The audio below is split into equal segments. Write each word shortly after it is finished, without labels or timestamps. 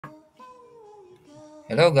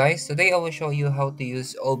Hello guys, today I will show you how to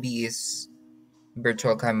use OBS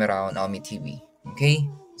virtual camera on OmeTV. Okay,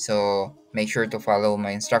 so make sure to follow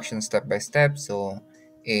my instructions step by step so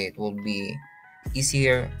it will be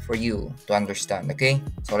easier for you to understand. Okay,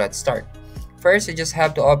 so let's start. First, you just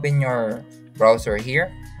have to open your browser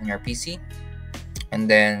here on your PC,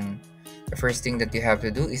 and then the first thing that you have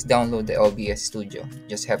to do is download the OBS Studio.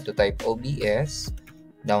 Just have to type OBS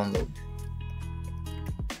download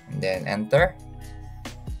and then enter,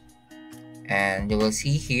 and you will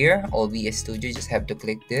see here OBS Studio. Just have to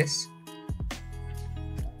click this.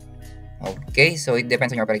 Okay, so it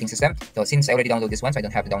depends on your operating system. So since I already downloaded this one, so I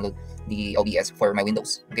don't have to download the OBS for my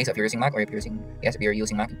Windows. Okay, so if you're using Mac, or if you're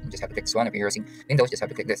using Mac, you just have to click this one. If you're using Windows, just have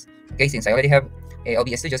to click this. Okay, since I already have a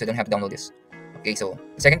OBS Studio, so I don't have to download this. Okay, so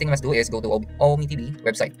the second thing you must do is go to OmeTV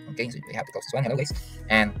website. Okay, so we have to close this one. Hello guys,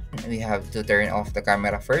 and we have to turn off the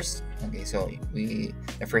camera first. Okay, so the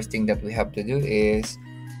first thing that we have to do is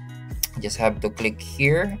just have to click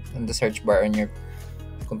here in the search bar on your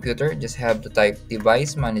computer. Just have to type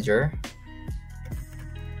device manager.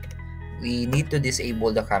 We need to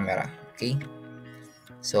disable the camera. Okay,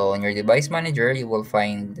 so on your device manager you will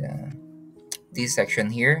find this section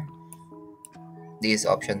here, these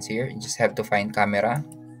options here. You just have to find camera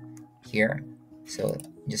here, so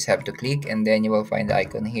just have to click, and then you will find the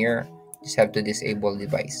icon here. Just have to disable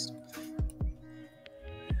device.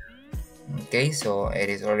 Okay, so it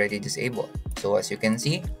is already disabled. So as you can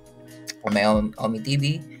see on my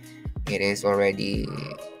OmeTV, it is already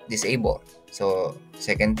disabled. So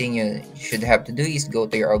second thing you should have to do is go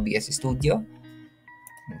to your OBS Studio.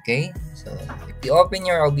 Okay, so if you open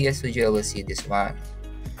your OBS Studio, you will see this one.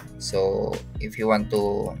 So if you want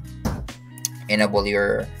to enable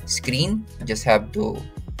your screen, you just have to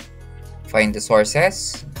find the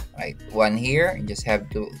sources, right? One here, you just have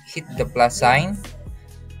to hit the plus sign,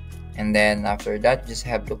 and then after that just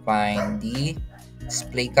have to find the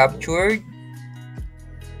display captured,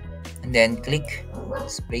 and then click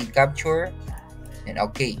display capture, and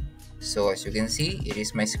okay. So as you can see, it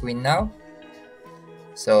is my screen now.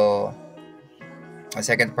 So the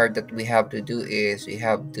second part that we have to do is we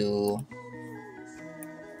have to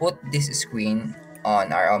put this screen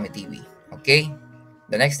on our OmeTV. Okay,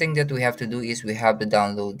 the next thing that we have to do is we have to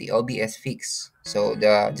download the OBS fix. So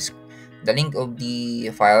the link of the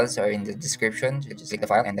files are in the description. So just click the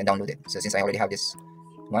file and then download it. So since I already have this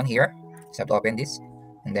one here, just have to open this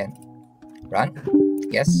and then run.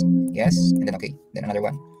 Yes, yes, and then okay. Then another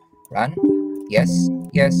one. Run. Yes,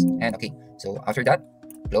 yes, and okay. So after that,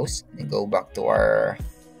 close and go back to our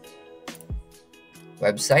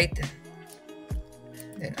website.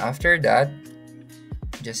 Then after that,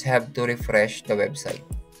 just have to refresh the website.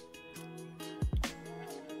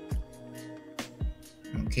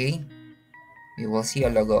 Okay, you will see a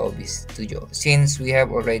logo of OBS Studio. Since we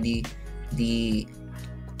have already the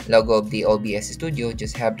logo of the OBS Studio,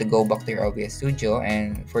 just have to go back to your OBS Studio,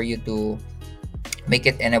 and for you to make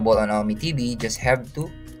it enable on OmeTV, just have to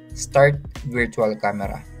start virtual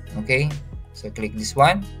camera. Okay, so click this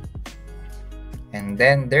one, and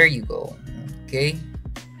then there you go. Okay,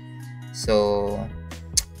 so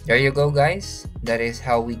there you go guys. That is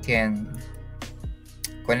how we can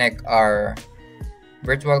connect our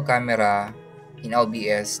virtual camera in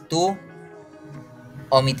OBS to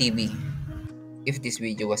OmeTV. If this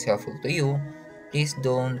video was helpful to you, please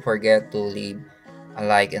don't forget to leave a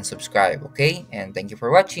like and subscribe. Okay, and thank you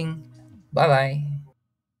for watching. Bye bye.